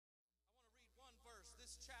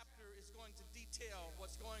chapter is going to detail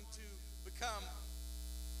what's going to become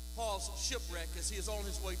Paul's shipwreck as he is on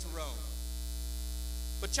his way to Rome.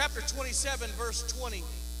 But chapter 27, verse 20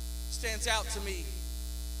 stands out to me.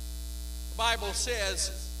 The Bible says,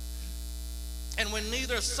 "And when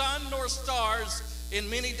neither sun nor stars in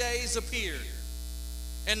many days appeared,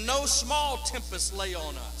 and no small tempest lay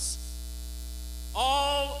on us,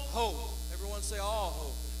 all hope," everyone say all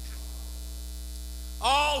hope,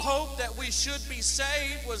 "all hope that we should be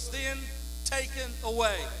saved was then taken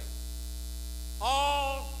away."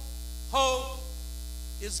 All hope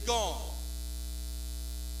is gone.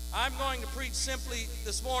 I'm going to preach simply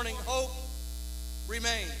this morning, hope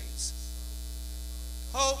remains.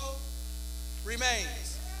 Hope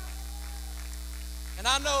remains. And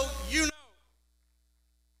I know you know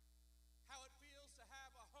how it feels to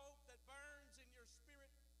have a hope that burns in your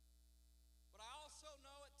spirit. But I also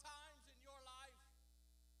know at times in your life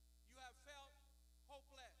you have felt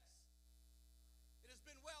hopeless. It has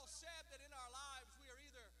been well said that in our lives we are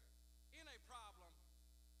either in a problem,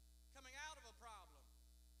 coming out of a problem,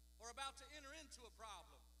 or about to enter into a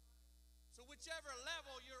problem. So whichever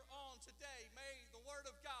level you're on today, may the Word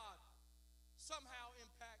of God somehow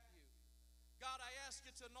impact you. God, I ask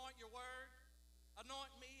you to anoint your Word,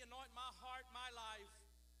 anoint me, anoint my heart, my life,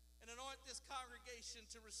 and anoint this congregation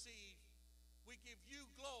to receive. We give you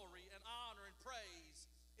glory and honor and praise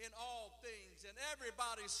in all things. And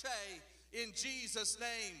everybody say, in Jesus'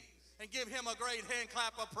 name, and give him a great hand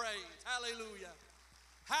clap of praise. Hallelujah.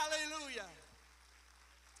 Hallelujah.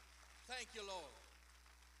 Thank you, Lord.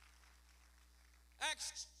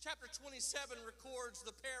 Acts chapter 27 records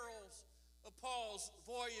the perils of Paul's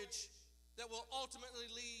voyage that will ultimately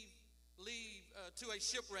lead to a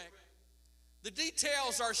shipwreck. The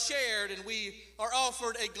details are shared, and we are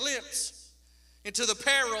offered a glimpse into the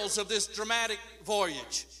perils of this dramatic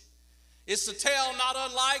voyage. It's a tale not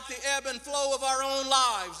unlike the ebb and flow of our own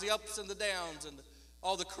lives, the ups and the downs and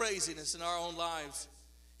all the craziness in our own lives.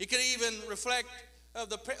 It could even reflect of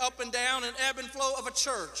the up and down and ebb and flow of a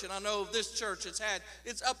church. And I know this church has had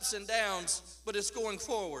its ups and downs, but it's going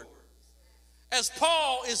forward. As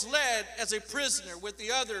Paul is led as a prisoner with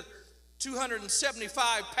the other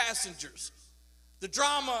 275 passengers, the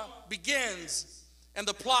drama begins and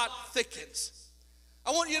the plot thickens.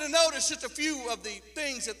 I want you to notice just a few of the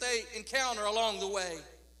things that they encounter along the way.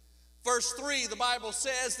 Verse 3, the Bible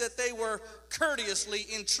says that they were courteously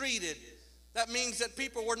entreated. That means that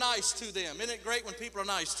people were nice to them. Isn't it great when people are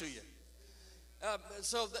nice to you?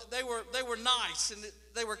 So they were nice, and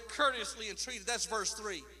they were courteously entreated. That's verse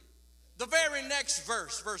 3. The very next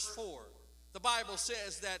verse, verse 4, the Bible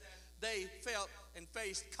says that they felt and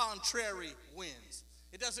faced contrary winds.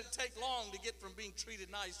 It doesn't take long to get from being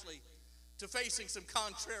treated nicely to facing some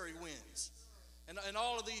contrary winds. And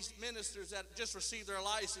all of these ministers that just received their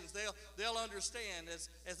license, they'll understand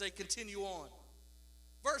as they continue on.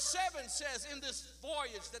 Verse 7 says, in this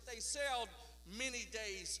voyage that they sailed many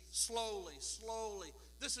days slowly.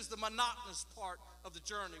 This is the monotonous part of the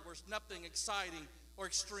journey where nothing exciting or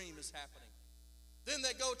extreme is happening. Then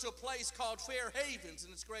they go to a place called Fair Havens,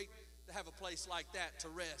 and it's great to have a place like that to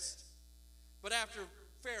rest. But after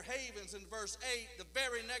Fair Havens in verse 8, the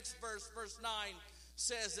very next verse, verse 9,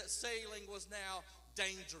 says that sailing was now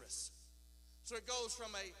dangerous. So it goes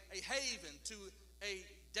from a haven to a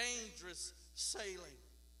dangerous sailing.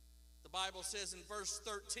 The Bible says in verse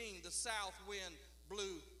 13, the south wind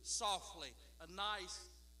blew softly. A nice,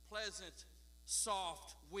 pleasant,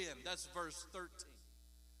 soft wind. That's verse 13.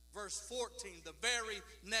 Verse 14, the very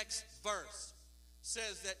next verse,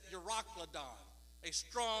 says that Euroclydon, a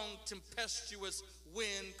strong, tempestuous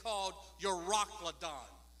wind called Euroclydon.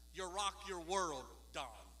 You rock your world, Don.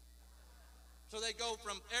 So they go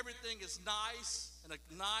from everything is nice and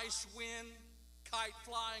a nice wind, kite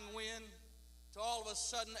flying wind, to all of a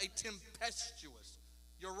sudden a tempestuous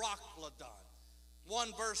Euroclydon.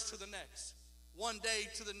 One verse to the next, one day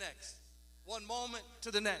to the next, one moment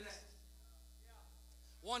to the next,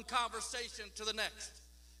 one conversation to the next.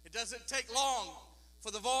 It doesn't take long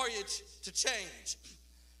for the voyage to change.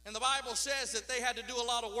 And the Bible says that they had to do a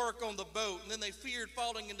lot of work on the boat, and then they feared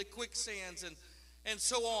falling into quicksands and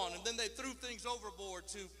so on. And then they threw things overboard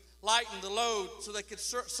to lighten the load so they could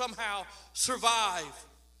somehow survive.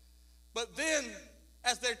 But then,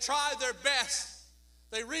 as they try their best,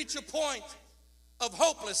 they reach a point of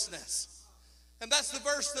hopelessness. And that's the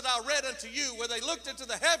verse that I read unto you, where they looked into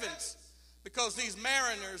the heavens, because these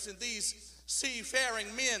mariners and these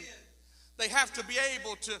seafaring men, they have to be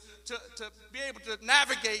able to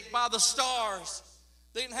navigate by the stars.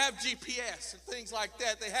 They didn't have GPS and things like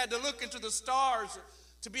that. They had to look into the stars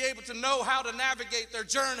to be able to know how to navigate their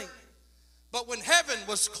journey. But when heaven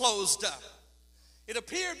was closed up, it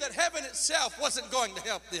appeared that heaven itself wasn't going to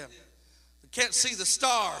help them. They can't see the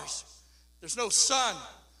stars. There's no sun.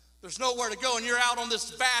 There's nowhere to go. And you're out on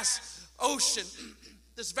this vast ocean,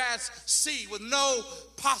 this vast sea with no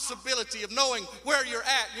possibility of knowing where you're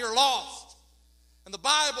at, and you're lost. And the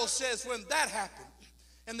Bible says when that happened,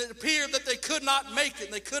 and it appeared that they could not make it,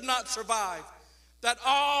 and they could not survive, that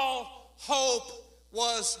all hope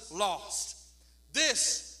was lost.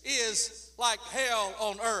 This is like hell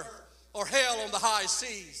on earth, or hell on the high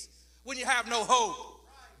seas, when you have no hope.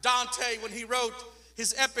 Dante, when he wrote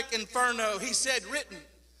his epic Inferno, he said, written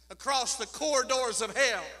across the corridors of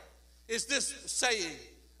hell is this saying,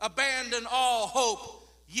 abandon all hope,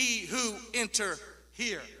 ye who enter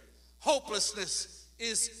here. Hopelessness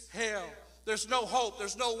is hell. There's no hope,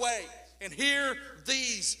 there's no way. And here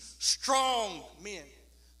these strong men,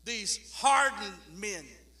 these hardened men,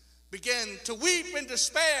 begin to weep in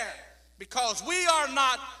despair because we are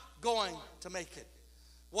not going to make it.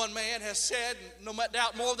 One man has said, no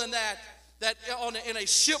doubt more than that, that in a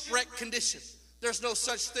shipwrecked condition, there's no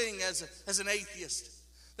such thing as an atheist.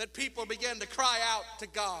 That people begin to cry out to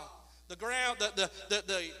God. The ground,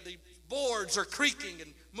 the boards are creaking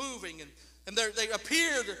and moving, and they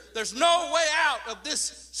appear there's no way out of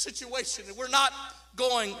this situation, and we're not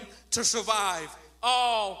going to survive.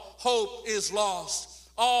 All hope is lost.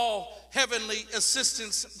 All heavenly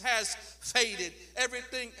assistance has faded.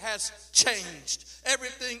 Everything has changed.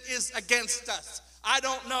 Everything is against us. I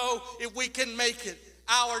don't know if we can make it.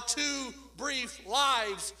 Our 2 brief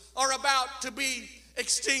lives are about to be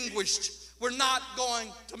extinguished. We're not going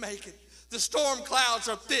to make it. The storm clouds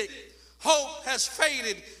are thick. Hope has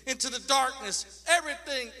faded into the darkness.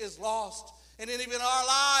 Everything is lost. And in even our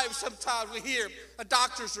lives, sometimes we hear a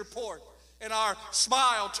doctor's report and our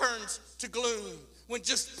smile turns to gloom, when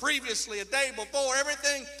just previously, a day before,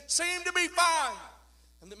 everything seemed to be fine.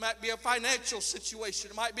 And it might be a financial situation.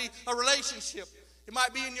 It might be a relationship. It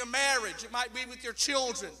might be in your marriage. It might be with your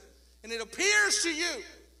children. And it appears to you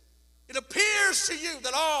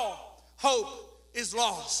that all hope is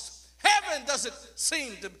lost. Heaven doesn't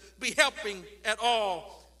seem to be helping at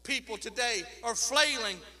all. People today are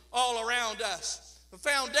flailing all around us. The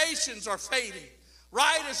foundations are fading.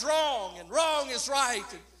 Right is wrong and wrong is right.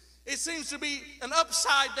 And it seems to be an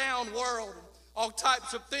upside-down world. All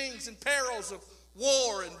types of things and perils of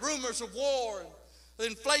war and rumors of war and the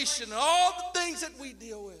inflation and all the things that we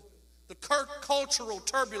deal with. The cultural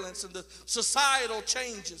turbulence and the societal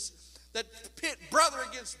changes that pit brother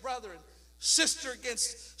against brother and sister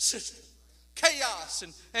against sister. Chaos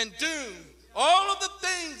and doom. All of the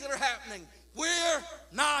things that are happening. We're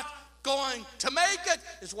not going to make it,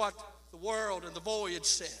 is what the world and the voyage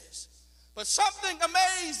says. But something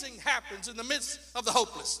amazing happens in the midst of the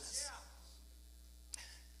hopelessness.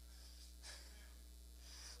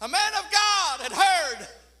 A man of God had heard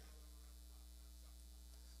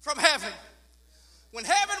from heaven. When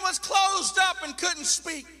heaven was closed up and couldn't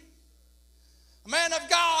speak, a man of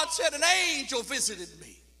God said, an angel visited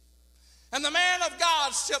me. And the man of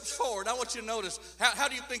God steps forward. I want you to notice, how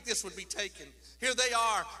do you think this would be taken? Here they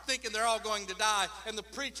are thinking they're all going to die, and the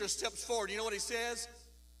preacher steps forward. You know what he says?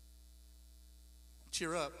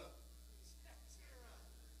 Cheer up.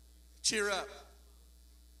 Cheer up.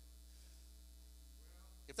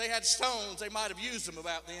 If they had stones, they might have used them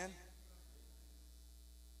about then.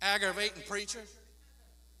 Aggravating preacher.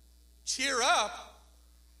 Cheer up.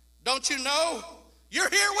 Don't you know? You're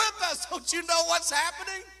here with us. Don't you know what's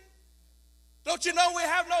happening? Don't you know we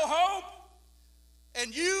have no hope?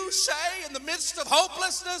 And you say in the midst of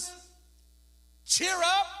hopelessness, cheer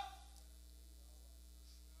up.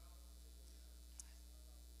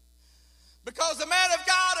 Because the man of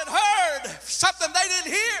God had heard something they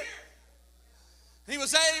didn't hear. He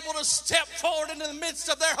was able to step forward into the midst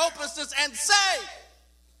of their hopelessness and say,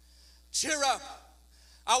 cheer up.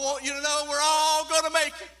 I want you to know we're all going to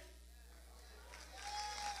make it.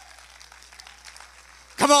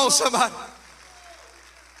 Come on, somebody.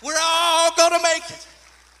 We're all going to make it.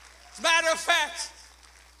 As a matter of fact,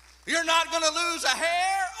 you're not going to lose a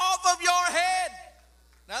hair off of your head.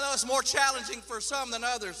 Now, that's more challenging for some than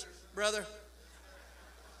others, brother.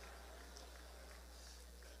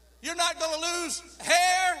 You're not going to lose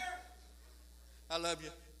hair. I love you.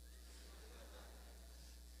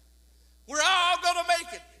 We're all going to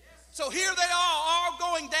make it. So here they are, all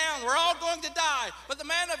going down. We're all going to die. But the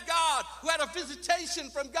man of God, who had a visitation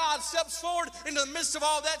from God, steps forward into the midst of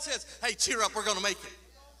all that, says, hey, cheer up, we're going to make it.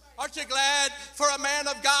 Aren't you glad for a man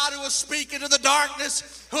of God who was speaking to the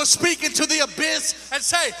darkness, who was speaking to the abyss, and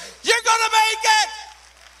say, you're going to make it.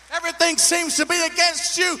 Everything seems to be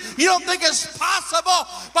against you. You don't think it's possible,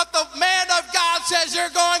 but the man of God says you're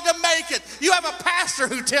going to make it. You have a pastor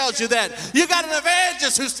who tells you that. You got an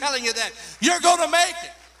evangelist who's telling you that. You're going to make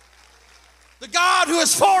it. The God who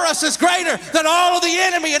is for us is greater than all of the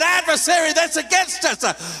enemy and adversary that's against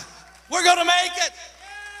us. We're going to make it.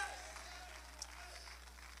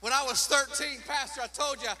 When I was 13, Pastor, I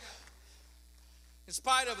told you, in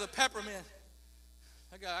spite of the peppermint,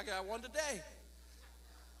 I got one today.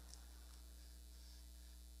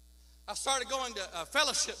 I started going to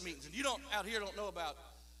fellowship meetings, and you don't out here don't know about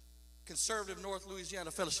conservative North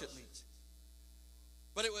Louisiana fellowship meetings.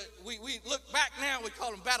 But we look back now, we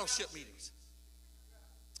call them battleship meetings.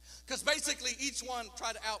 Because basically each one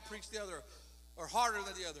tried to out-preach the other or harder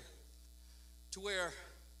than the other to where,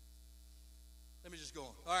 let me just go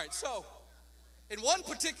on. All right, so in one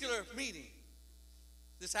particular meeting,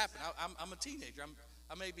 this happened. I'm a teenager.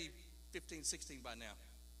 I may be 15, 16 by now.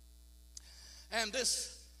 And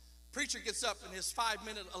this preacher gets up in his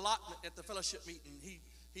 5-minute allotment at the fellowship meeting.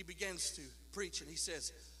 He begins to preach, and he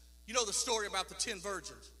says, you know the story about the 10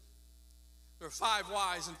 virgins. There are 5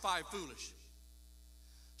 wise and 5 foolish.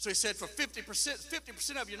 So he said, for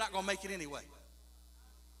 50% of you are not going to make it anyway.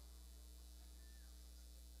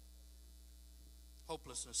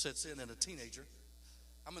 Hopelessness sets in a teenager.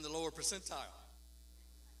 I'm in the lower percentile.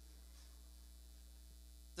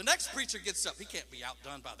 The next preacher gets up. He can't be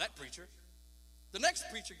outdone by that preacher. The next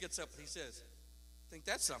preacher gets up and he says, think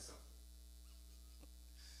that's something.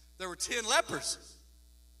 There were 10 lepers.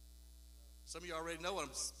 Some of you already know what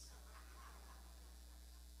I'm saying.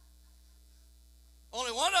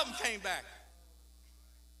 Only one of them came back.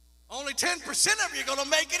 Only 10% of you are going to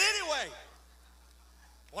make it anyway.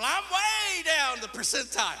 Well, I'm way down the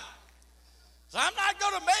percentile. So I'm not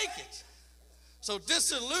going to make it. So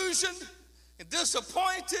disillusioned and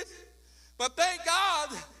disappointed. But thank God,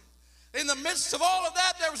 in the midst of all of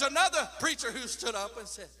that, there was another preacher who stood up and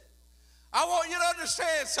said, I want you to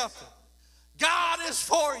understand something. God is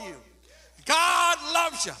for you. God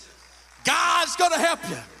loves you. God's going to help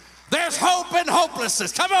you. There's hope in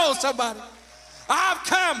hopelessness. Come on, somebody. I've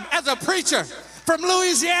come as a preacher from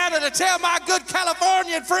Louisiana to tell my good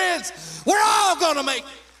Californian friends, we're all going to make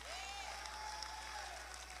it.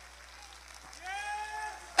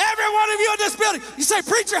 Every one of you in this building, you say,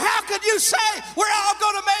 preacher, how could you say we're all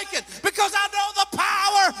going to make it? Because I know the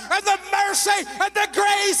power and the mercy and the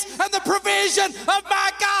grace and the provision of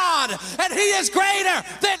my God. And he is greater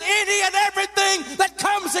than any and everything that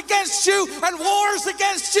comes against you and wars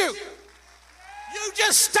against you. You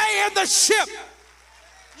just stay in the ship.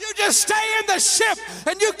 You just stay in the ship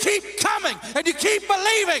and you keep coming and you keep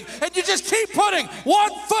believing and you just keep putting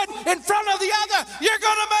one foot in front of the other. You're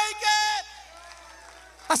going to make it.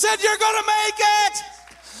 I said, you're going to make it.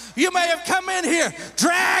 You may have come in here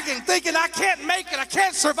dragging, thinking, I can't make it, I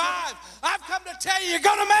can't survive. I've come to tell you, you're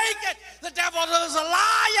going to make it. The devil is a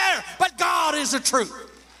liar, but God is the truth.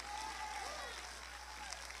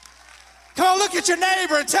 Come on, look at your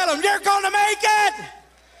neighbor and tell him, you're going to make it.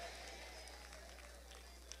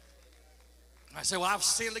 I say, well, I've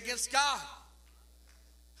sinned against God.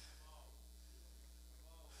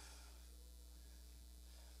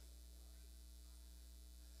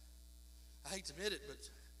 I hate to admit it, but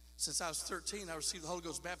since I was 13, I received the Holy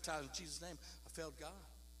Ghost baptized in Jesus' name. I failed God.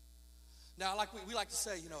 Now, like we like to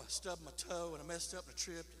say, I stubbed my toe and I messed up and I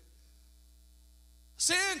tripped. I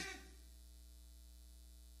sinned.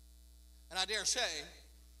 And I dare say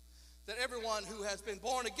that everyone who has been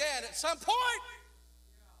born again at some point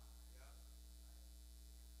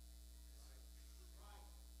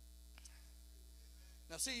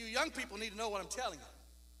now, see, you young people need to know what I'm telling you.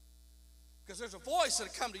 Because there's a voice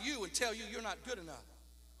that'll come to you and tell you you're not good enough.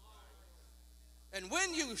 And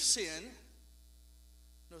when you sin,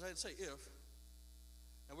 notice I didn't say if,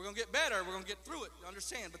 and we're going to get better, we're going to get through it, you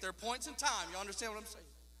understand, but there are points in time, you understand what I'm saying?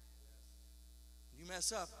 When you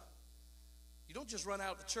mess up, you don't just run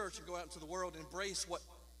out of the church and go out into the world and embrace what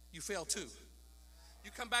you fail to.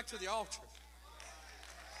 You come back to the altar.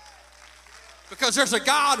 Because there's a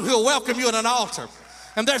God who will welcome you at an altar.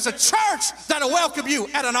 And there's a church that will welcome you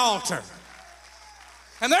at an altar.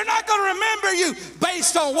 And they're not going to remember you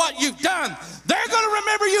based on what you've done. They're going to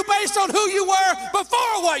remember you based on who you were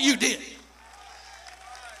before what you did.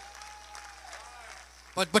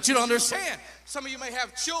 But you don't understand. Some of you may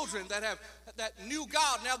have children that have that knew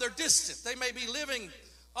God. Now they're distant. They may be living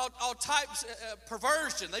all types of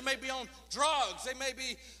perversion. They may be on drugs. They may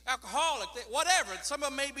be alcoholic. Whatever. Some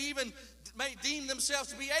of them may deem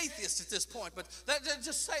themselves to be atheists at this point. But they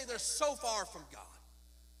just say they're so far from God.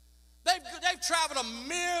 They've traveled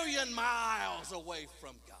 1,000,000 miles away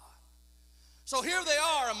from God. So here they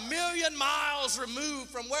are, 1,000,000 miles removed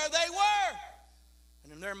from where they were.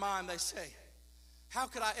 And in their mind they say, how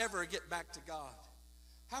could I ever get back to God?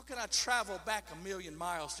 How can I travel back 1,000,000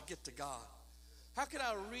 miles to get to God? How can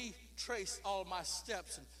I retrace all my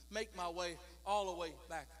steps and make my way all the way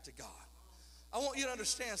back to God? I want you to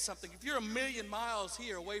understand something. If you're 1,000,000 miles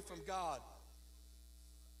here away from God,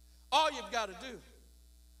 all you've got to do,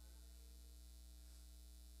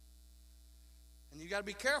 and you've got to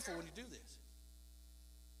be careful when you do this,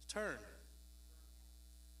 is turn.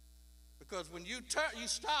 Because when you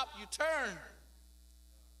stop, you turn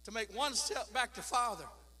to make one step back to Father.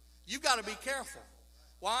 You've got to be careful.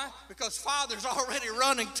 Why? Because Father's already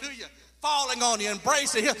running to you, falling on you,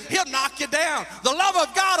 embracing you. He'll knock you down. The love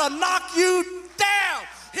of God will knock you down.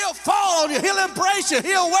 He'll fall on you. He'll embrace you.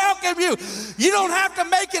 He'll welcome you. You don't have to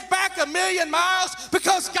make it back 1,000,000 miles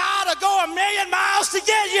because God will go 1,000,000 miles to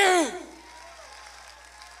get you.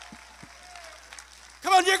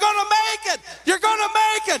 Come on, you're going to make it. You're going to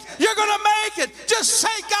make it. You're going to make it. Just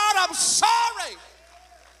say, God, I'm sorry.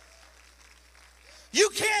 You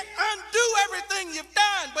can't undo everything you've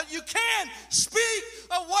done, but you can speak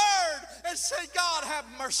a word and say, God, have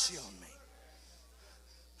mercy on me.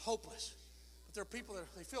 Hopeless. But there are people that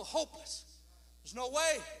they feel hopeless. There's no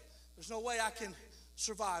way. There's no way I can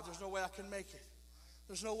survive. There's no way I can make it.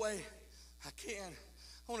 There's no way I can.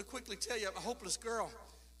 I want to quickly tell you a hopeless girl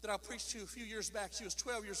that I preached to a few years back. She was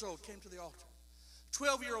 12 years old, came to the altar.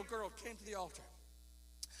 12-year-old girl came to the altar.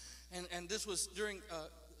 And this was during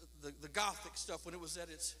the Gothic stuff when it was at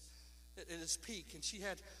its peak. And she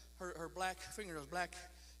had her black fingernails, black,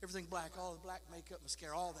 everything black, all the black makeup,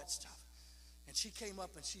 mascara, all that stuff. And she came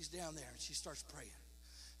up and she's down there and she starts praying.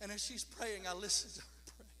 And as she's praying, I listened to her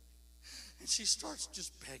pray. And she starts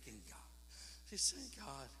just begging God. She's saying,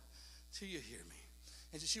 God, do you hear me?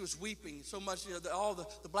 And she was weeping so much, all the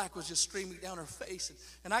black was just streaming down her face.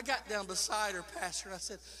 And I got down beside her, pastor, and I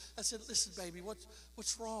said, listen, baby,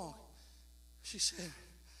 what's wrong? She said,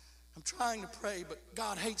 I'm trying to pray, but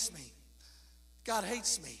God hates me. God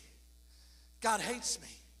hates me. God hates me.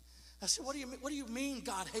 I said, what do you mean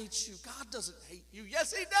God hates you? God doesn't hate you.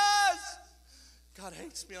 Yes, he does. God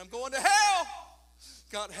hates me. I'm going to hell.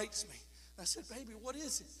 God hates me. And I said, baby, what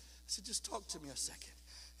is it? I said, just talk to me a second.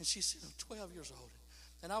 And she said, I'm 12 years old.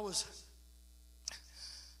 And I don't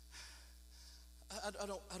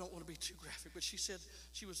want to be too graphic, but she said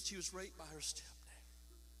she was raped by her stepdad.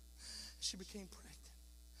 She became pregnant.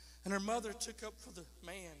 And her mother took up for the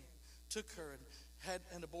man, took her and had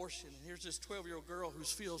an abortion. And here's this 12-year-old girl who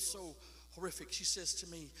feels so horrific. She says to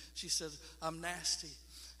me, she says, I'm nasty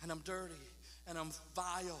and I'm dirty and I'm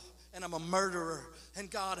vile and I'm a murderer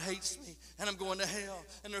and God hates me and I'm going to hell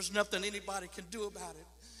and there's nothing anybody can do about it.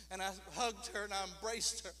 And I hugged her and I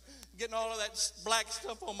embraced her, getting all of that black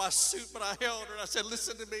stuff on my suit, but I held her and I said,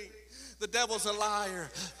 listen to me. The devil's a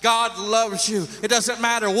liar. God loves you. It doesn't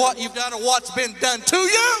matter what you've done or what's been done to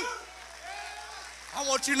you. I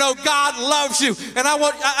want you to know God loves you. And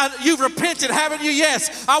you've repented, haven't you?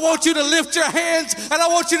 Yes. I want you to lift your hands and I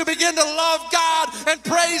want you to begin to love God and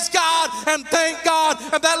praise God and thank God.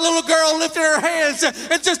 And that little girl lifted her hands.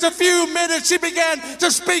 In just a few minutes, she began to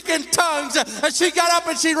speak in tongues. And she got up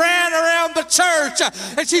and she ran around the church.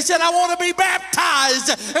 And she said, I want to be baptized.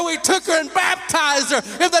 And we took her and baptized her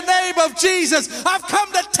in the name of Jesus. I've come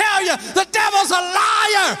to tell you, the devil's a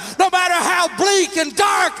liar. No matter how bleak and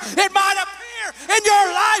dark it might appear in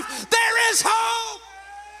your life, there is hope.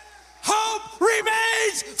 Hope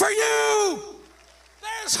remains for you.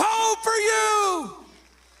 There's hope for you.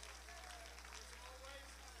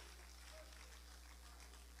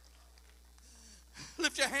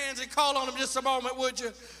 Lift your hands and call on him just a moment, would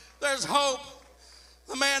you? There's hope.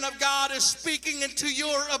 The man of God is speaking into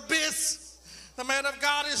your abyss. The man of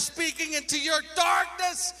God is speaking into your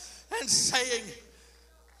darkness and saying,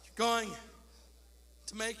 you're going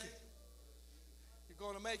to make it. You're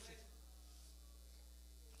going to make it.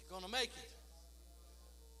 You're going to make it.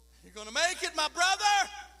 You're going to make it, my brother.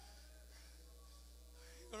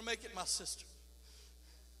 You're going to make it, my sister.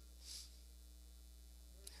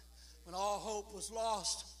 When all hope was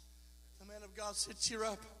lost, the man of God said, cheer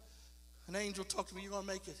up. An angel talked to me, you're going to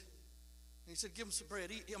make it. And he said, give him some bread,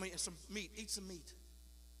 some meat, eat some meat.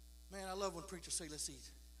 Man, I love when preachers say, let's eat.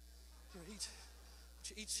 Here,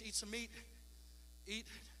 eat some meat, eat.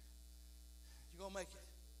 You're going to make it.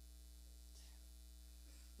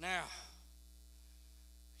 Now,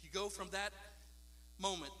 you go from that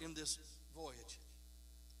moment in this voyage.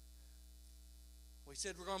 We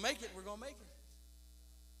said we're going to make it, we're going to make it.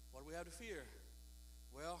 What do we have to fear?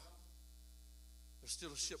 Well, there's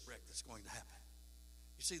still a shipwreck that's going to happen.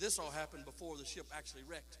 You see, this all happened before the ship actually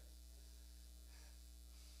wrecked.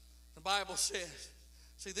 The Bible says,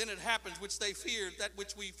 see, then it happens which they feared, that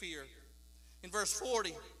which we fear. In verse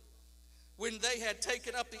 40, when they had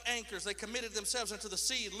taken up the anchors, they committed themselves into the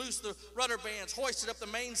sea, loosed the rudder bands, hoisted up the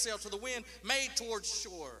mainsail to the wind, made towards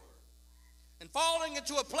shore. And falling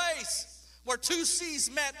into a place where two seas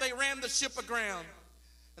met, they ran the ship aground,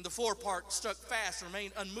 and the forepart stuck fast and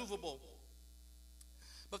remained unmovable.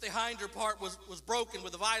 But the hinder part was broken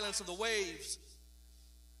with the violence of the waves.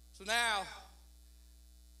 So now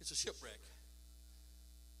it's a shipwreck.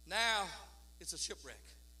 Now it's a shipwreck.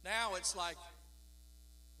 Now it's like,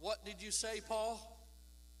 what did you say, Paul?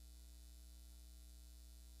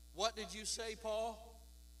 What did you say, Paul?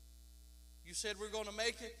 You said we're going to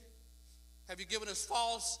make it? Have you given us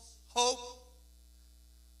false hope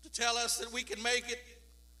to tell us that we can make it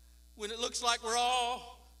when it looks like we're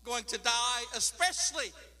all going to die?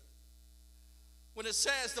 Especially when it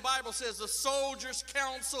says, the Bible says, the soldiers'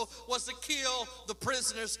 counsel was to kill the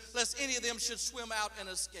prisoners, lest any of them should swim out and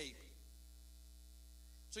escape.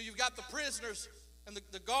 So you've got the prisoners and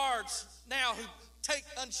the guards now who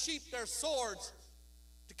unsheath their swords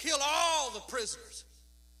to kill all the prisoners,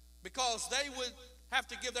 because they would have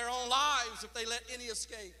to give their own lives if they let any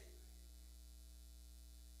escape.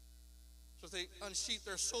 So they unsheath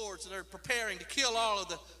their swords and they're preparing to kill all of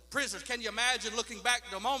the prisoners. Can you imagine looking back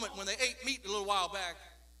to the moment when they ate meat a little while back?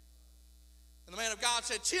 And the man of God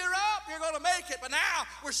said, cheer up, you're going to make it. But now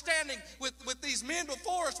we're standing with these men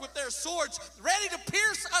before us with their swords ready to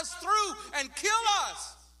pierce us through and kill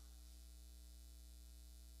us.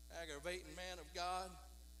 Aggravating man of God.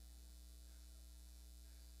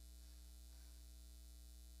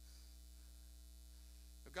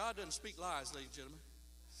 But God doesn't speak lies, ladies and gentlemen.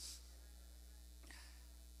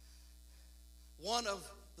 One of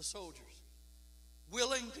the soldiers,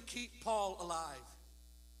 willing to keep Paul alive,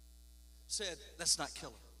 said, let's not kill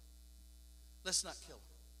him. Let's not kill him.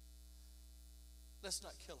 Let's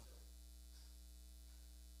not kill him.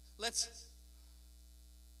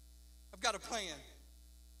 I've got a plan.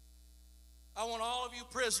 I want all of you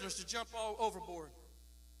prisoners to jump all overboard.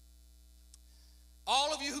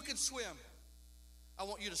 All of you who can swim, I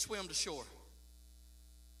want you to swim to shore.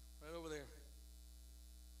 Right over there.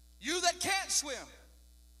 You that can't swim,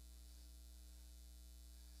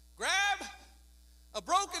 grab a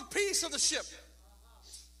broken piece of the ship.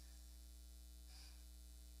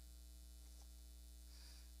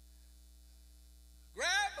 Grab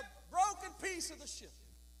a broken piece of the ship.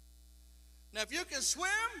 Now, if you can swim,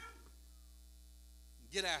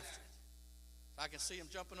 get after it. I can see them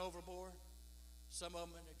jumping overboard. Some of them,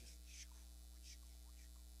 and they're just.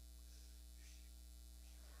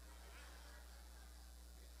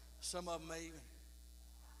 Some of them may even.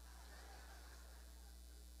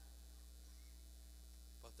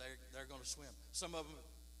 But they're going to swim. Some of them,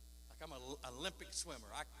 like I'm an Olympic swimmer.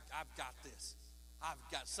 I've got this.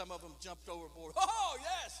 Some of them jumped overboard. Oh,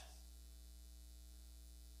 yes.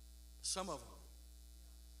 Some of them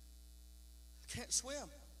can't swim.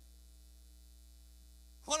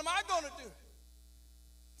 What am I going to do?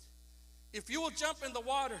 If you will jump in the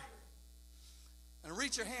water and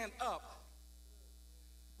reach your hand up,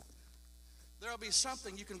 there'll be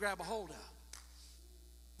something you can grab a hold of.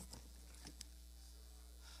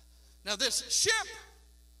 Now, this ship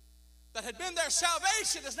that had been their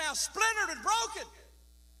salvation is now splintered and broken.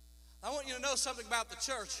 I want you to know something about the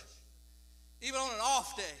church. Even on an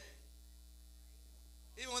off day,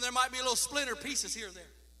 even when there might be little splinter pieces here and there,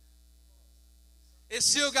 it's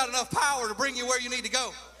still got enough power to bring you where you need to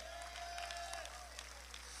go.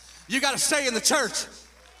 You got to stay in the church.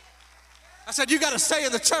 I said, you got to stay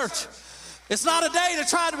in the church. It's not a day to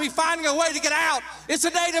try to be finding a way to get out. It's a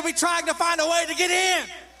day to be trying to find a way to get in.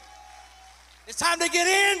 It's time to get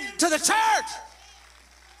into the church.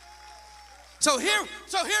 So here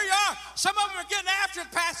you are. Some of them are getting after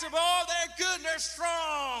it, Pastor. Oh, they're good and they're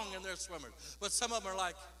strong and they're swimmers. But some of them are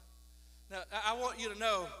like, now I want you to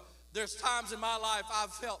know, there's times in my life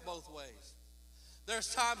I've felt both ways.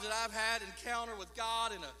 There's times that I've had encounter with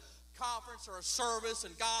God in a conference or a service,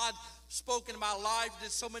 and God spoke into my life,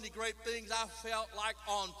 did so many great things. I felt like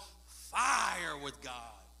on fire with God.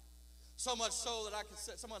 So much so that I could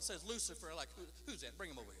say, someone says Lucifer, like, who's that?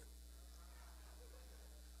 Bring him over here.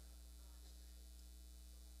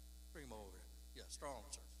 Bring him over here. Yeah, strong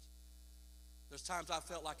service. There's times I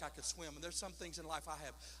felt like I could swim, and there's some things in life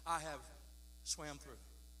I have swam through.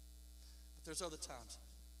 But there's other times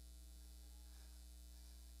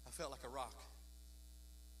I felt like a rock.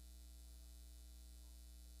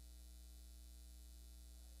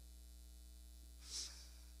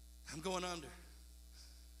 I'm going under.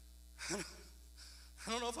 I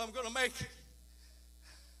don't know if I'm going to make it.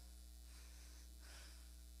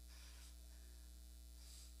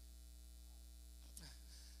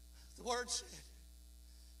 word said.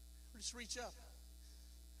 Just reach up.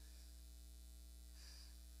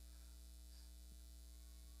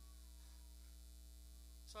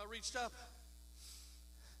 So I reached up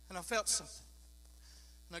and I felt something.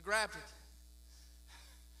 And I grabbed it.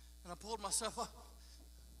 And I pulled myself up.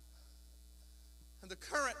 And the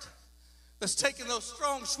current that's taking those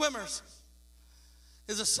strong swimmers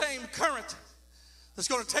is the same current that's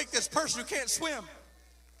going to take this person who can't swim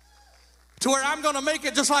to where I'm going to make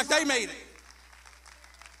it just like they made it.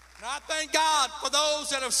 And I thank God for those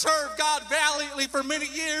that have served God valiantly for many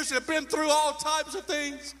years and have been through all types of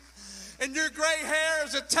things. And your gray hair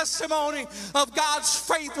is a testimony of God's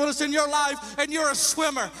faithfulness in your life, and you're a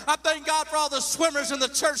swimmer. I thank God for all the swimmers in the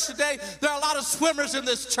church today. There are a lot of swimmers in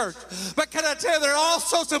this church. But can I tell you, there are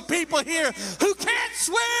also some people here who can't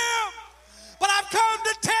swim. But I've come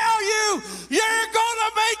to tell you, you're going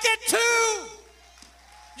to make it too.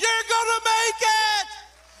 You're going to make it.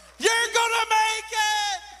 You're going to make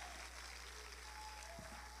it.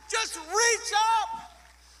 Just reach up.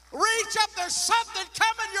 Reach up. There's something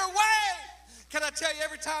coming your way. Can I tell you,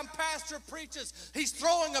 every time pastor preaches, he's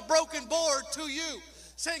throwing a broken board to you,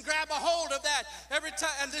 saying, grab a hold of that. Every time,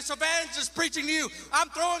 and this evangelist preaching to you, I'm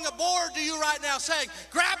throwing a board to you right now, saying,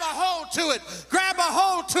 grab a hold to it. Grab a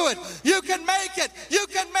hold to it. You can make it. You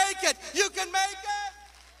can make it. You can make it.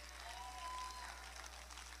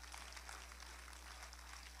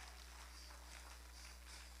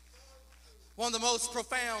 One of the most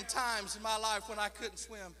profound times in my life when I couldn't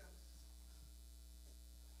swim.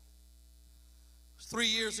 3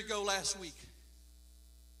 years ago last week.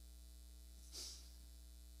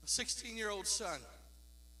 A 16-year-old son.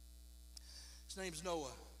 His name's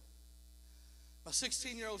Noah. My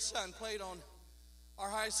 16-year-old son played on our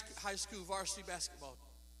high school varsity basketball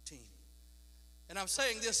team. And I'm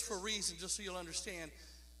saying this for a reason, just so you'll understand.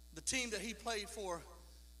 The team that he played for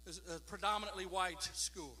is a predominantly white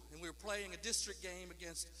school. And we were playing a district game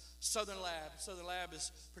against Southern Lab. Southern Lab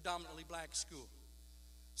is predominantly black school.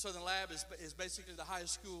 Southern Lab is basically the high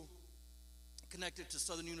school connected to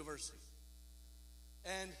Southern University.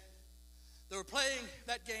 And they were playing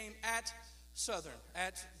that game at Southern,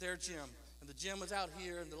 at their gym. And the gym was out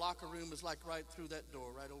here, and the locker room was like right through that door,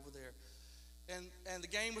 right over there. And the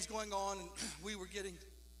game was going on, and we were getting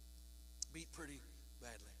beat pretty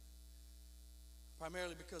badly.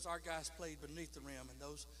 Primarily because our guys played beneath the rim, and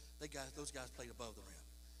those guys played above the rim.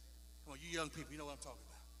 Come on, you young people, you know what I'm talking about.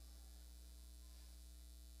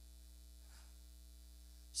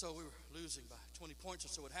 So we were losing by 20 points or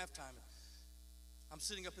so at halftime. I'm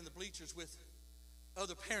sitting up in the bleachers with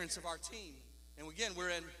other parents of our team. And again, we're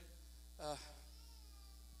in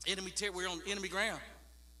we're on enemy ground.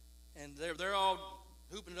 And they're all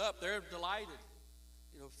hooping it up. They're delighted.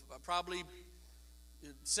 You know, probably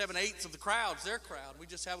 7/8 of the crowd's their crowd. We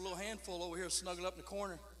just have a little handful over here snuggled up in the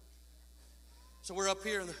corner. So we're up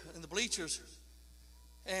here in the bleachers.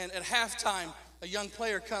 And at halftime, a young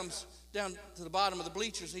player comes down to the bottom of the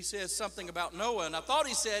bleachers, and he says something about Noah. And I thought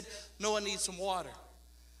he said, Noah needs some water.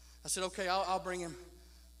 I said, okay, I'll bring him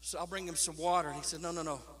some water. And he said,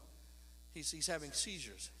 no. He's having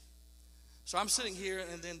seizures. So I'm sitting here,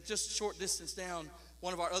 and then just short distance down,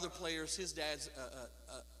 one of our other players, his dad's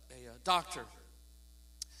a doctor.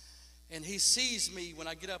 And he sees me when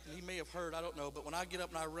I get up, and he may have heard, I don't know, but when I get up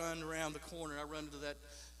and I run around the corner, I run into that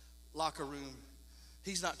locker room,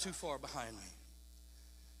 he's not too far behind me.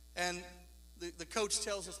 And the coach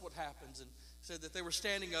tells us what happens, and said that they were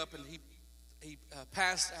standing up, and he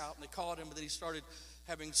passed out, and they called him, and then he started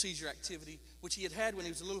having seizure activity, which he had when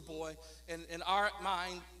he was a little boy. And in our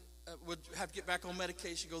mind, would have to get back on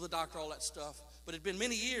medication, go to the doctor, all that stuff. But it had been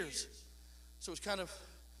many years, so it was kind of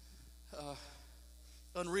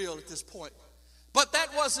unreal at this point. But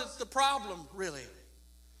that wasn't the problem, really.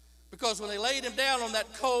 Because when they laid him down on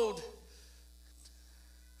that cold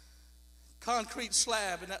concrete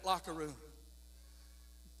slab in that locker room,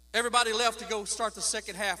 everybody left to go start the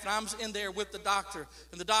second half, and I'm in there with the doctor,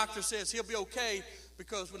 and the doctor says he'll be okay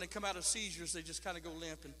because when they come out of seizures, they just kind of go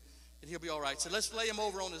limp, and he'll be all right. So let's lay him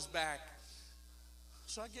over on his back.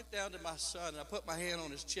 So I get down to my son, and I put my hand on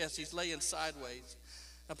his chest. He's laying sideways.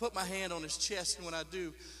 I put my hand on his chest, and when I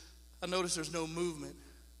do, I notice there's no movement.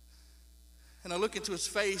 And I look into his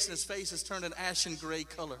face, and his face has turned an ashen gray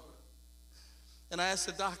color. And I asked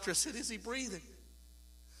the doctor, I said, is he breathing?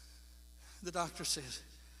 The doctor says,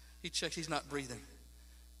 he checks, he's not breathing.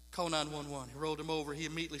 Call 911. He rolled him over. He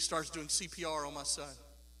immediately starts doing CPR on my son.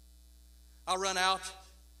 I run out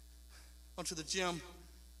onto the gym.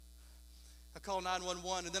 I call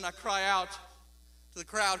 911, and then I cry out to the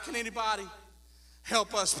crowd, can anybody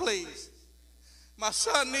help us, please? My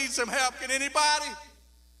son needs some help. Can anybody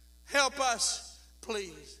help help us,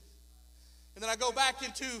 please. And then I go back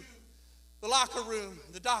into the locker room.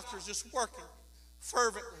 The doctor's just working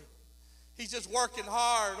fervently. He's just working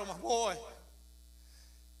hard on my boy.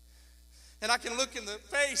 And I can look in the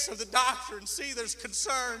face of the doctor and see there's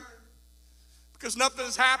concern because nothing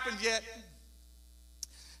has happened yet.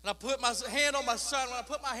 And I put my hand on my son. When I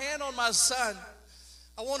put my hand on my son,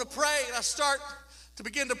 I want to pray, and I start to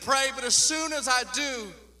begin to pray. But as soon as I do,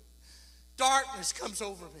 darkness comes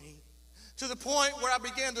over me to the point where I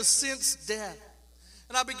began to sense death.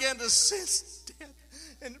 And I began to sense death.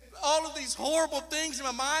 And all of these horrible things in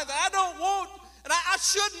my mind that I don't want. And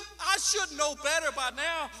I should know better by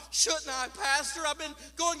now, shouldn't I, Pastor? I've been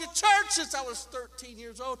going to church since I was 13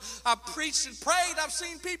 years old. I've preached and prayed. I've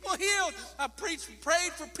seen people healed. I've preached and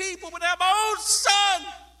prayed for people, but now my own son,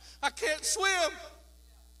 I can't swim.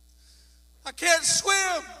 I can't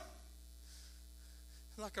swim.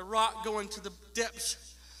 Like a rock going to the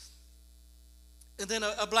depths. And then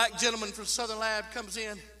a black gentleman from Southern Lab comes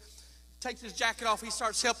in, takes his jacket off. He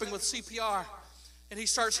starts helping with CPR. And he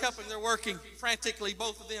starts helping. They're working frantically.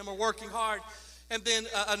 Both of them are working hard. And then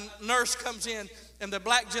a nurse comes in, and the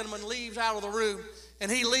black gentleman leaves out of the room. And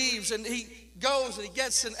he leaves, and he goes, and he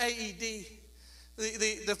gets an AED,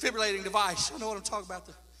 the defibrillating device. I know what I'm talking about.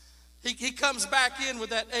 He comes back in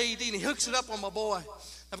with that AED, and he hooks it up on my boy.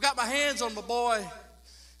 I've got my hands on my boy,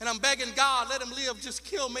 and I'm begging God, let him live. Just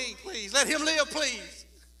kill me, please. Let him live, please.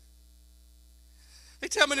 They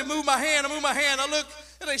tell me to move my hand. I move my hand. I look,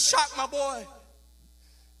 and they shock my boy.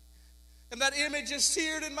 And that image is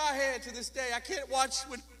seared in my head to this day. I can't watch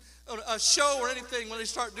a show or anything when they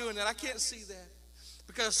start doing that. I can't see that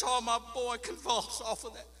because I saw my boy convulse off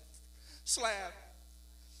of that slab.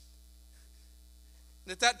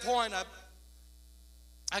 And at that point,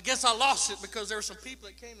 I guess I lost it because there were some people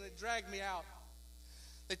that came and they dragged me out.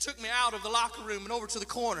 They took me out of the locker room and over to the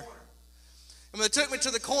corner. And when they took me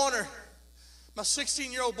to the corner, my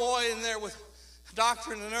 16-year-old boy in there with a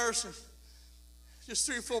doctor and a nurse and just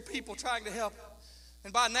 3 or 4 people trying to help.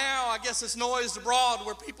 And by now, I guess it's noised abroad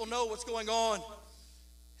where people know what's going on.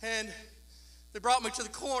 And they brought me to the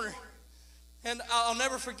corner. And I'll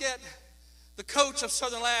never forget the coach of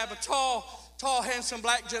Southern Lab, a tall, handsome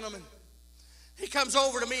black gentleman. He comes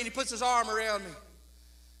over to me and he puts his arm around me.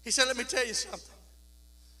 He said, let me tell you something.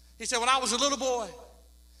 He said, when I was a little boy,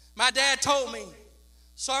 my dad told me,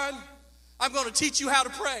 son, I'm going to teach you how to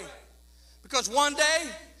pray. Because one day,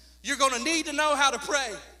 you're going to need to know how to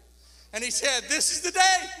pray. And he said, this is the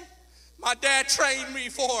day my dad trained me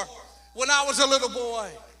for when I was a little boy.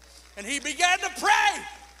 And he began to pray.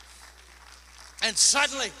 And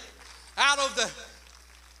suddenly, out of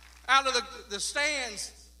the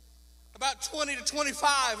stands, about 20 to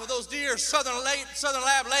 25 of those dear Southern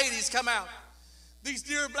Lab ladies come out. These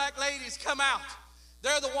dear black ladies come out.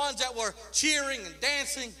 They're the ones that were cheering and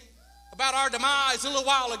dancing about our demise a little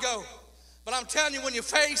while ago. But I'm telling you, when you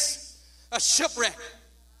face a shipwreck,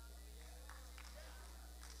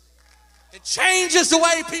 it changes the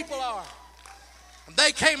way people are. And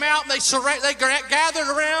they came out and they gathered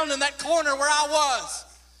around in that corner where I was.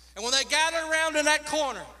 And when they gathered around in that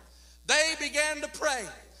corner, they began to pray.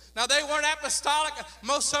 Now, they weren't apostolic.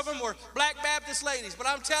 Most of them were Black Baptist ladies. But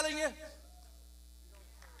I'm telling you,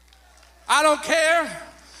 I don't care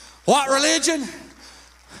what religion,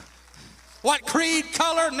 what creed,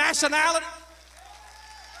 color, nationality.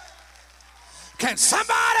 Can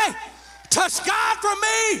somebody touch God for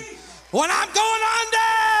me when I'm going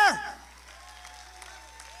under?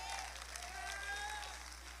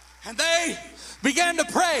 And they began to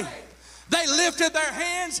pray. They lifted their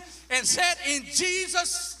hands and said, in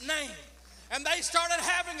Jesus' name. And they started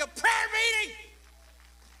having a prayer meeting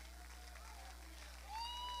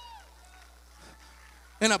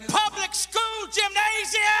in a public school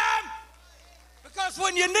gymnasium. Because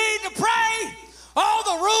when you need to pray, all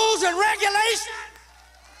the rules and regulations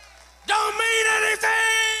don't mean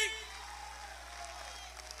anything.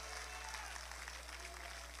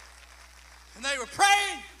 And they were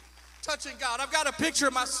praying, touching God. I've got a picture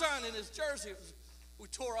of my son in his jersey. We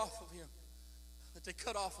tore off of him, that they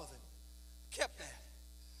cut off of him. Kept that.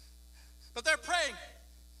 But they're praying.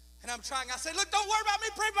 And I'm trying. I said, look, don't worry about me.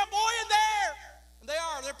 Pray for my boy in there. And they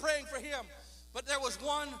are. They're praying for him. But there was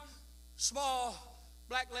one small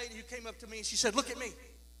black lady who came up to me and she said, look at me.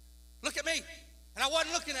 Look at me. And I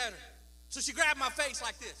wasn't looking at her. So she grabbed my face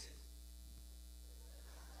like this.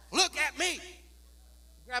 Look at me.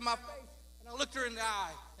 Grabbed my face and I looked her in the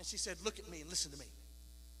eye and she said, look at me and listen to me.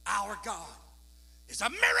 Our God is a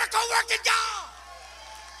miracle working God.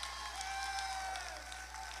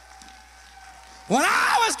 When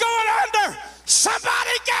I was going under,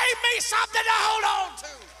 somebody gave me something to hold on to.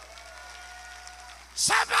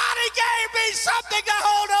 Somebody gave me something to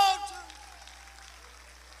hold on to.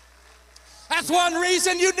 That's one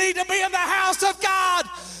reason you need to be in the house of God.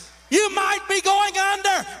 You might be going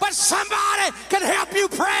under, but somebody can help you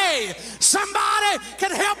pray. Somebody can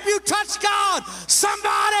help you touch God.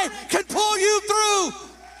 Somebody can pull you through.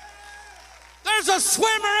 There's a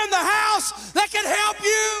swimmer in the house that can help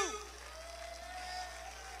you.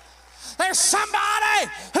 There's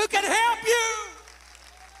somebody who can help you.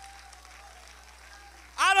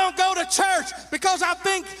 I don't go to church because I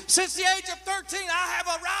think since the age of 13 I have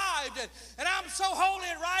arrived and I'm so holy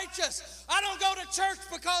and righteous. I don't go to church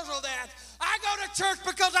because of that. I go to church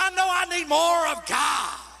because I know I need more of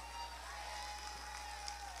God.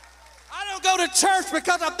 I don't go to church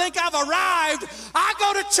because I think I've arrived. I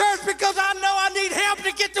go to church because I know I need help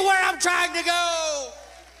to get to where I'm trying to go.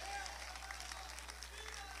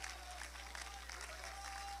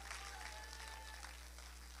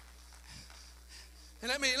 And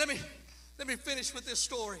let me finish with this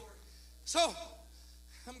story. So,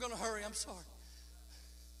 I'm going to hurry. I'm sorry.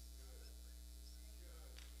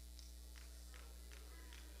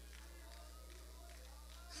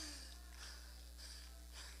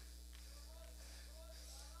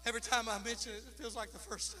 Every time I mention it, it feels like the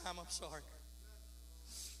first time. I'm sorry.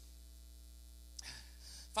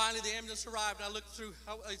 Finally, the ambulance arrived, and I looked through.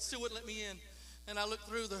 They still wouldn't let me in. And I looked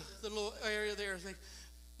through the little area there. They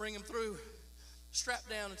bring him through, strapped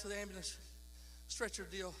down into the ambulance stretcher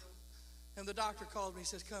deal. And the doctor called me. He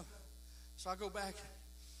says, come. So I go back.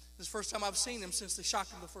 This is the first time I've seen him since they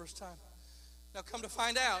shocked him the first time. Now, come to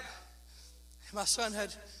find out, my son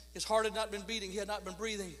his heart had not been beating. He had not been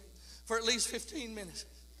breathing for at least 15 minutes.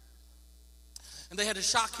 And they had to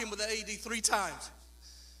shock him with the AED 3 times.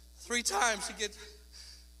 3 times to get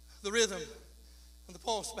the rhythm and the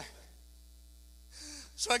pulse back.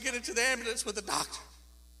 So I get into the ambulance with the doctor.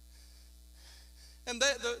 And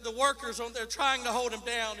the workers on there trying to hold him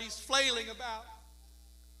down. He's flailing about.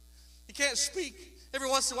 He can't speak. Every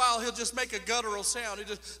once in a while he'll just make a guttural sound. He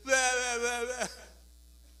just blah, blah, blah, blah.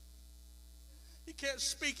 He can't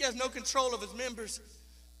speak. He has no control of his members.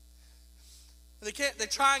 They're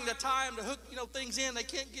trying to tie him to hook, things in. They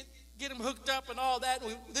can't get him hooked up and all that.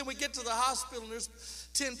 And then we get to the hospital and there's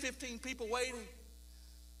 10, 15 people waiting.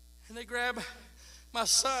 And they grab my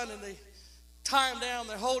son and they tie him down.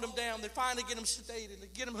 They hold him down. They finally get him sedated. They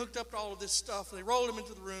get him hooked up to all of this stuff. They roll him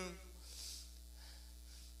into the room.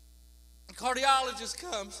 The cardiologist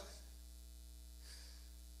comes.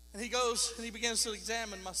 And he goes and he begins to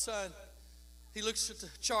examine my son. He looks at the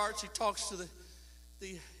charts. He talks to the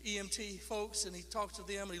EMT folks, and he talks to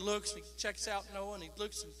them, and he looks, and he checks out Noah, and he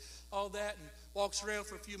looks and all that, and walks around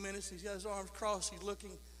for a few minutes, and he's got his arms crossed, he's looking,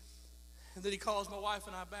 and then he calls my wife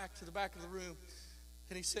and I back to the back of the room,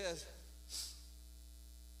 and he says,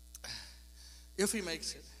 if he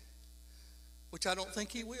makes it, which I don't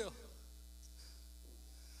think he will,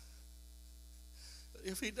 but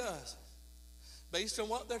if he does, based on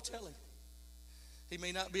what they're telling, he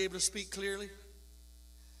may not be able to speak clearly.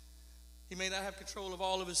 He may not have control of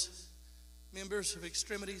all of his members of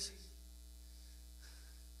extremities.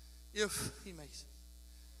 If he makes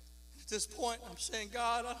it. At this point, I'm saying,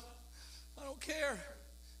 God, I don't care.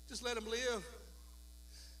 Just let him live.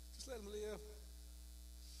 Just let him live.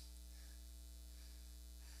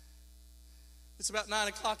 It's about 9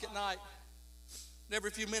 o'clock at night. And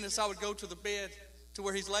every few minutes, I would go to the bed to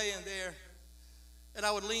where he's laying there. And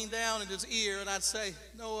I would lean down in his ear and I'd say,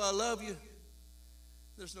 Noah, I love you.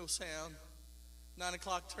 There's no sound. 9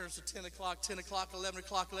 o'clock turns to 10 o'clock, 10 o'clock, 11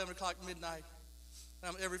 o'clock, midnight.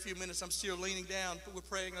 And every few minutes I'm still leaning down. We're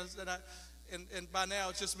praying. And by now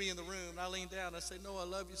it's just me in the room. And I lean down and I say, Noah, I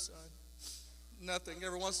love you, son. Nothing.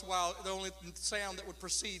 Every once in a while, the only sound that would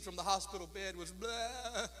proceed from the hospital bed was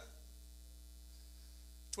blah.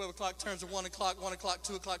 12 o'clock turns to 1 o'clock, 1 o'clock,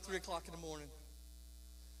 2 o'clock, 3 o'clock in the morning.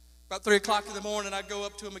 About 3 o'clock in the morning, I go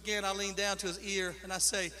up to him again. I lean down to his ear and I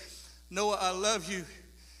say, Noah, I love you.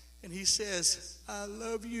 And he says, I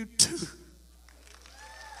love you too.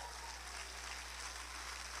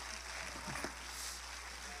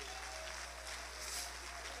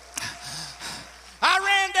 I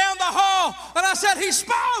ran down the hall and I said, he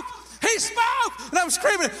spoke. He spoke. And I was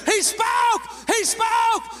screaming, he spoke. He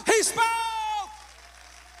spoke. He spoke.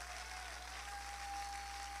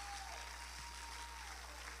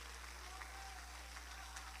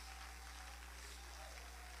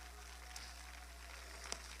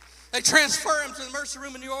 They transfer him to the emergency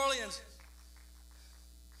room in New Orleans.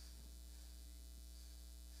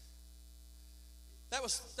 That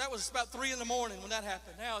was about 3 in the morning when that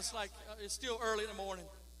happened. Now it's it's still early in the morning.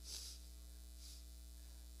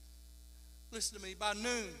 Listen to me. By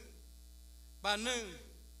noon, By noon,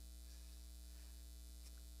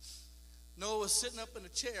 Noah was sitting up in a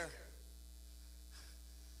chair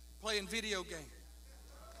playing video game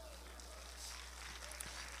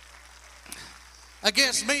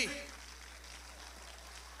against me.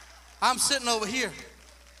 I'm sitting over here.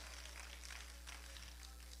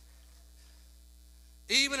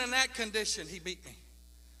 Even in that condition, he beat me.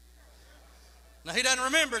 Now, he doesn't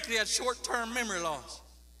remember because he had short-term memory loss.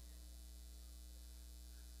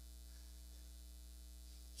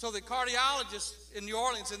 So the cardiologist in New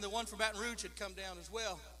Orleans and the one from Baton Rouge had come down as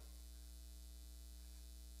well.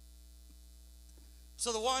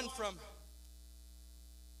 So the one from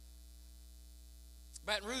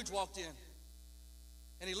Baton Rouge walked in,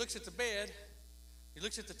 and he looks at the bed, he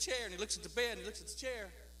looks at the chair, and he looks at the bed, and he looks at the chair,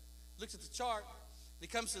 he looks at the chart, and he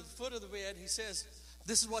comes to the foot of the bed. He says,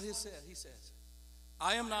 this is what he said. He says,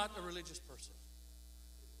 I am not a religious person,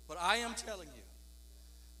 but I am telling you,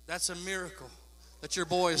 that's a miracle that your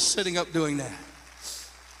boy is sitting up doing that.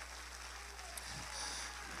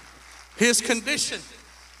 His condition,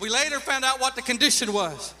 we later found out what the condition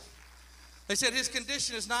was. They said his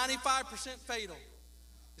condition is 95% fatal.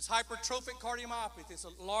 It's hypertrophic cardiomyopathy.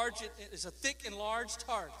 It's a thick, enlarged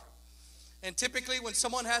heart. And typically when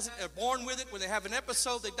someone are born with it, when they have an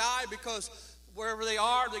episode, they die because wherever they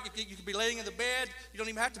are, you could be laying in the bed. You don't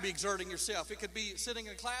even have to be exerting yourself. It could be sitting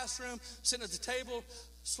in a classroom, sitting at the table,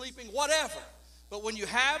 sleeping, whatever. But when you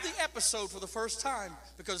have the episode for the first time,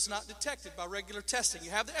 because it's not detected by regular testing,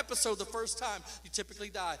 you have the episode the first time, you typically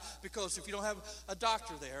die. Because if you don't have a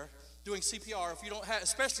doctor there doing CPR,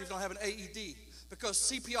 especially if you don't have an AED, because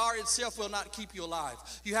CPR itself will not keep you alive.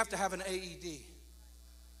 You have to have an AED.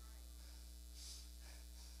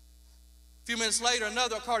 A few minutes later,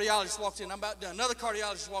 another cardiologist walked in. I'm about done. Another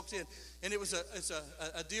cardiologist walked in, and it's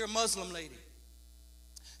a dear Muslim lady.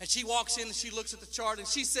 And she walks in and she looks at the chart and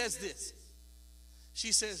she says this.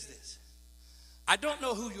 She says this, I don't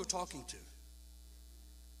know who you're talking to,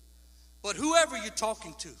 but whoever you're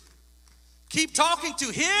talking to, keep talking to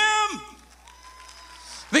him,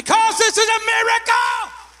 because this is a miracle.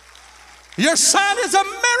 Your son is a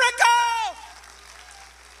miracle.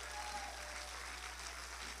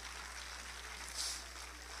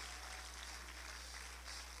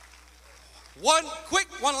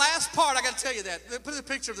 One last part, I got to tell you that. Put a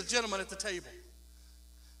picture of the gentleman at the table.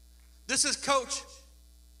 This is Coach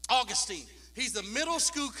Augustine. He's the middle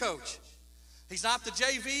school coach. He's not the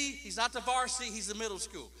JV, he's not the varsity, he's the middle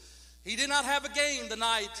school. He did not have a game the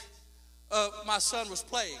night my son was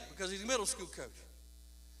playing because he's a middle school coach.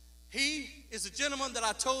 He is a gentleman that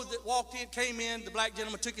I told that walked in, came in, the black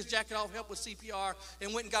gentleman took his jacket off, helped with CPR,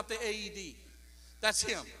 and went and got the AED. That's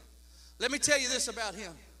him. Let me tell you this about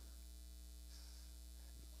him.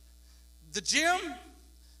 The gym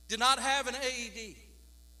did not have an AED.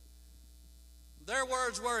 Their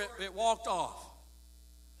words were, it walked off.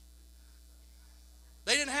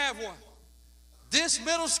 They didn't have one. This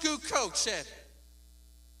middle school coach said,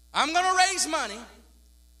 I'm going to raise money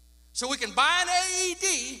so we can buy an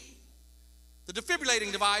AED, the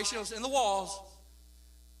defibrillating device, in the walls.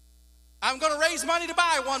 I'm going to raise money to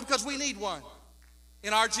buy one because we need one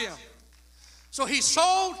in our gym. So he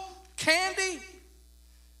sold candy,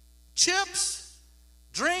 chips,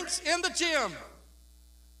 drinks in the gym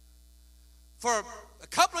for a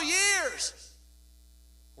couple of years,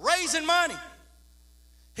 raising money.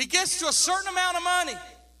 He gets to a certain amount of money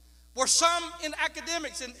where some in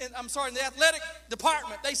academics, in the athletic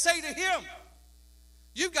department, they say to him,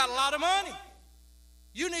 you've got a lot of money.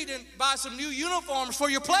 You need to buy some new uniforms for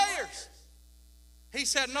your players. He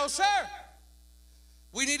said, no, sir.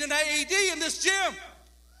 We need an AED in this gym.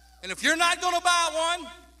 And if you're not going to buy one,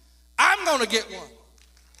 I'm going to get one.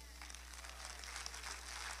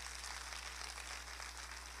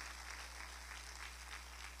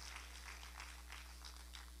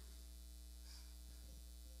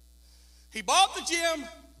 He bought the gym,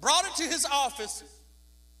 brought it to his office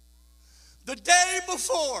the day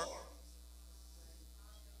before.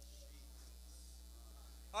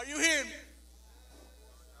 Are you hearing me?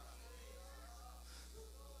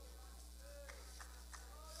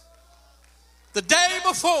 The day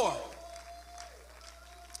before.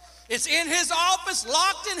 It's in his office,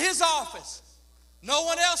 locked in his office. No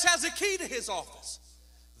one else has a key to his office.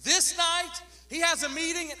 This night, he has a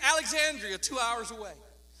meeting in Alexandria, 2 hours away.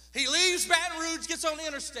 He leaves Baton Rouge, gets on the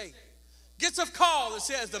interstate, gets a call that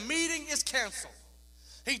says the meeting is canceled.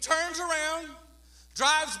 He turns around,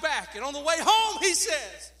 drives back, and on the way home he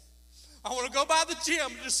says, I want to go by the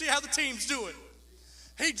gym to see how the team's doing.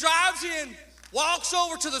 He drives in, walks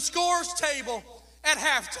over to the scorer's table at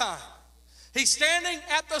halftime. He's standing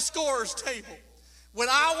at the scorer's table when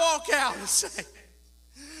I walk out and say,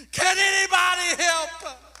 can anybody help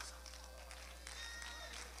us?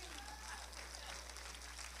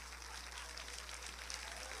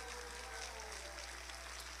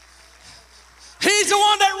 He's the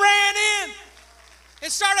one that ran in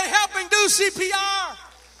and started helping do CPR.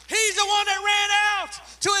 He's the one that ran out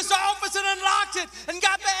to his office and unlocked it and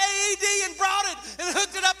got the AED and brought it and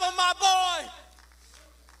hooked it up on my boy.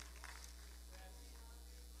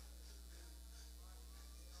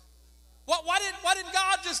 Why didn't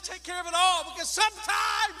God just take care of it all? Because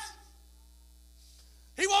sometimes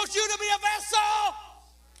He wants you to be a vessel.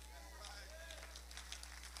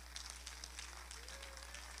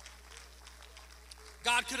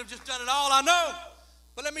 God could have just done it all, I know.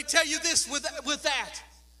 But let me tell you this with that.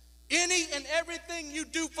 Any and everything you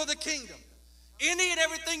do for the kingdom, any and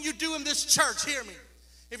everything you do in this church, hear me.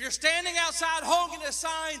 If you're standing outside holding a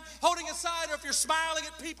sign, or if you're smiling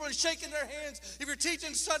at people and shaking their hands, if you're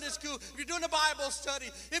teaching Sunday school, if you're doing a Bible study,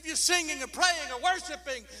 if you're singing or praying or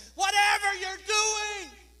worshiping, whatever you're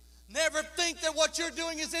doing, never think that what you're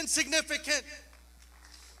doing is insignificant.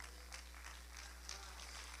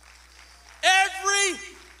 Every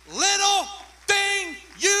little thing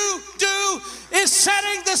you do is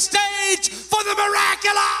setting the stage for the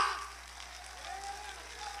miraculous.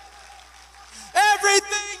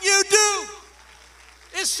 Everything you do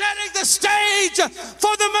is setting the stage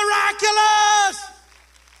for the miraculous.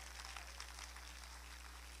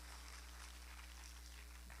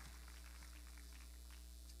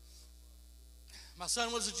 My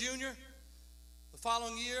son was a junior. The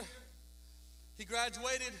following year, he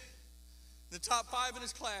graduated in the top 5 in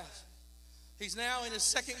his class. He's now in his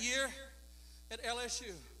second year at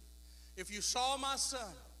LSU. If you saw my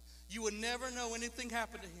son, you would never know anything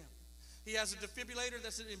happened to him. He has a defibrillator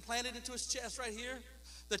that's implanted into his chest right here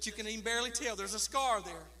that you can even barely tell. There's a scar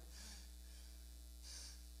there.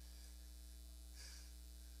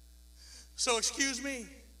 So excuse me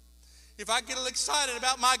if I get a little excited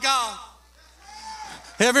about my God.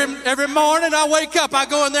 Every morning I wake up, I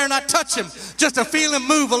go in there and I touch him just to feel him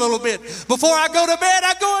move a little bit. Before I go to bed,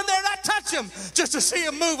 I go in there and I touch him just to see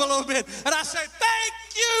him move a little bit. And I say, thank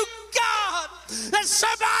you, God, that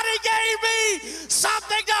somebody gave me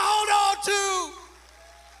something to hold on to.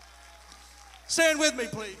 Stand with me,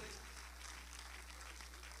 please.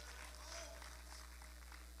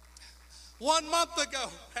 1 month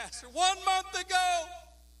ago, Pastor, 1 month ago,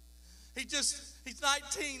 he's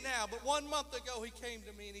 19 now, but 1 month ago he came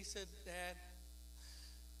to me and he said, Dad,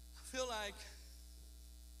 I feel like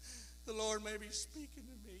the Lord may be speaking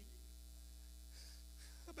to me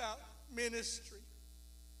about ministry.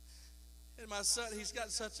 And my son, he's got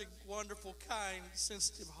such a wonderful, kind,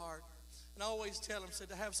 sensitive heart. And I always tell him,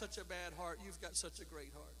 to have such a bad heart, you've got such a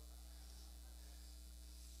great heart.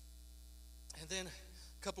 And then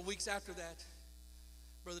a couple of weeks after that,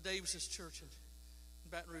 Brother Davis's church in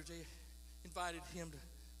Baton Rouge, they invited him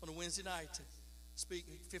on a Wednesday night to speak.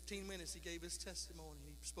 15 minutes, he gave his testimony.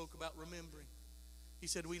 He spoke about remembering. He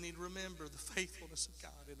said, we need to remember the faithfulness of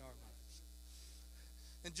God in our lives.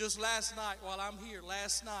 And just last night, while I'm here,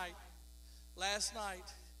 last night,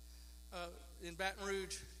 in Baton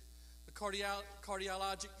Rouge, the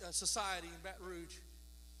Cardiologic Society in Baton Rouge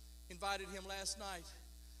invited him last night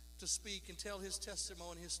to speak and tell his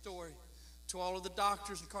testimony, his story, to all of the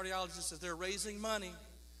doctors and cardiologists as they're raising money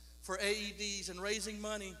for AEDs and raising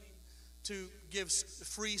money to give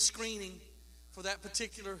free screening for that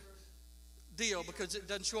particular deal because it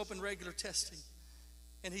doesn't show up in regular testing.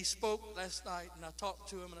 And he spoke last night, and I talked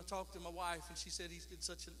to him, and I talked to my wife, and she said he did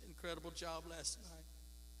such an incredible job last night.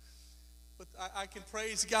 But I can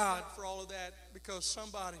praise God for all of that because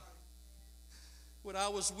somebody, when I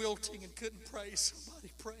was wilting and couldn't pray,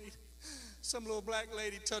 somebody prayed. Some little black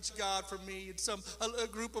lady touched God for me, and a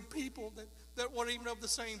group of people that weren't even of the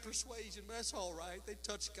same persuasion, but that's all right. They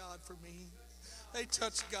touched God for me. They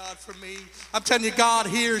touched God for me. I'm telling you, God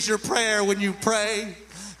hears your prayer when you pray.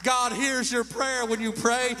 God hears your prayer when you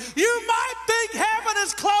pray. You might think heaven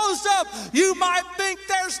is closed up. You might think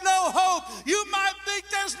there's no hope. You might think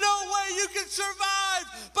there's no way you can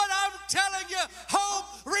survive. But I'm telling you,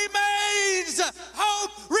 hope remains.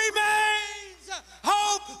 Hope remains.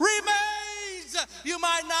 Hope remains. You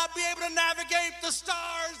might not be able to navigate the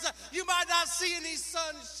stars. You might not see any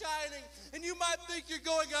sun shining. And you might think you're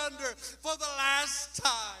going under for the last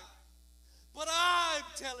time. But I'm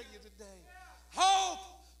telling you today, hope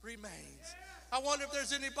remains. I wonder if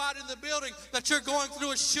there's anybody in the building that you're going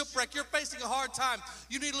through a shipwreck. You're facing a hard time.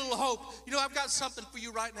 You need a little hope. You know, I've got something for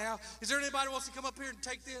you right now. Is there anybody who wants to come up here and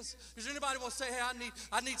take this? Is there anybody who wants to say, hey,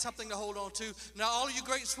 I need something to hold on to? Now, all of you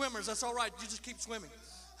great swimmers, that's all right. You just keep swimming.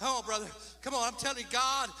 Come on, brother. Come on, I'm telling you,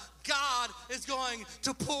 God is going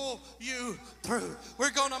to pull you through. We're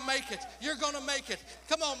going to make it. You're going to make it.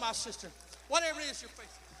 Come on, my sister. Whatever it is you're facing,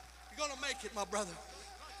 you're going to make it, my brother.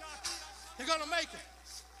 You're going to make it.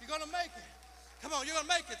 You're going to make it. Come on, you're going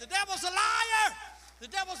to make it. The devil's a liar. The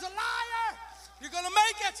devil's a liar. You're going to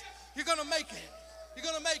make it. You're going to make it. You're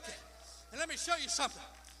going to make it. And let me show you something.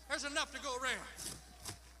 There's enough to go around.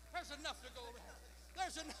 There's enough to go around.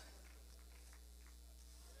 There's enough.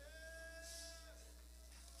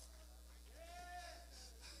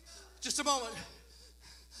 Just a moment.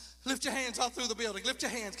 Lift your hands all through the building. Lift your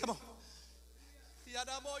hands. Come on.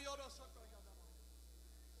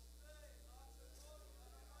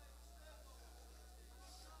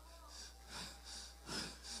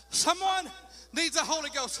 Someone needs the Holy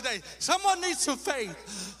Ghost today. Someone needs some faith.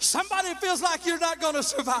 Somebody feels like you're not going to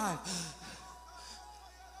survive.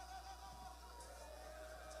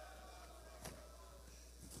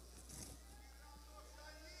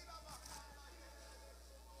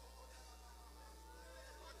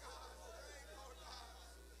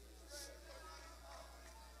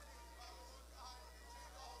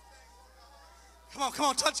 Come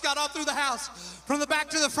on, touch God all through the house. From the back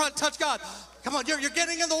to the front, touch God. Come on, you're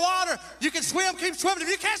getting in the water. You can swim, keep swimming. If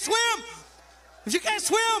you can't swim,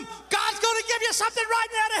 God's going to give you something right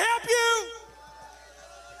now to help you.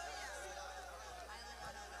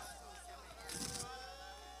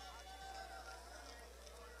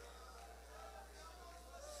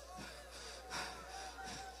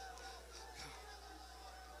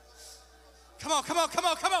 Come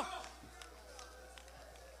on.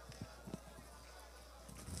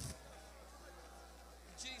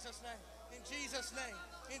 In Jesus' name.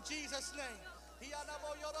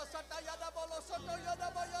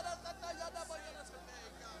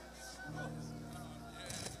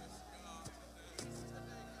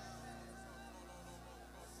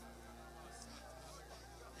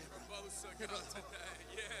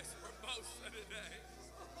 Yes, Formosa today.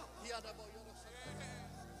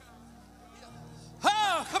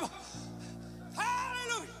 Oh, come on.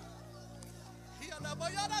 Hallelujah.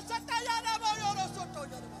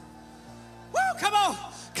 Woo, come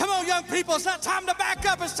on, young people. It's not time to back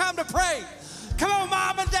up. It's time to pray. Come on,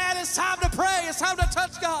 mom and dad. It's time to pray. It's time to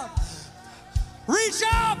touch God. Reach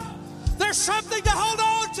up. There's something to hold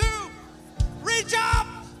on to. Reach up.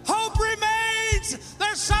 Hope remains.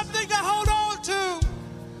 There's something to hold on to.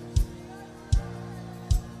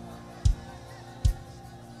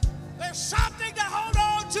 There's something to hold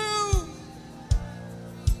on to.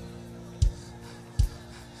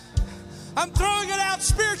 I'm throwing it out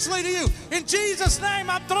spiritually to you. In Jesus' name,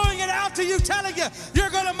 I'm throwing it out to you, telling you, you're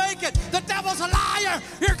going to make it. The devil's a liar.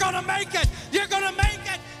 You're going to make it. You're going to make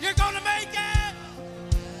it. You're going to make it.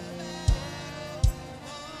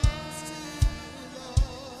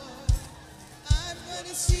 I'm going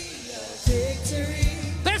to see a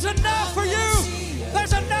victory. There's enough for you.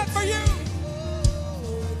 There's enough for you.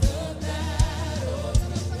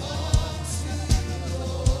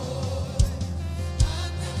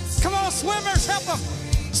 Come on, swimmers, help them.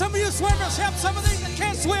 Some of you swimmers, help some of these that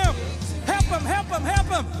can't swim. Help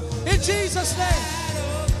them. In Jesus' name.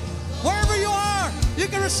 Wherever you are, you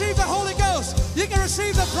can receive the Holy Ghost. You can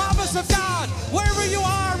receive the promise of God. Wherever you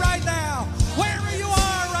are right now.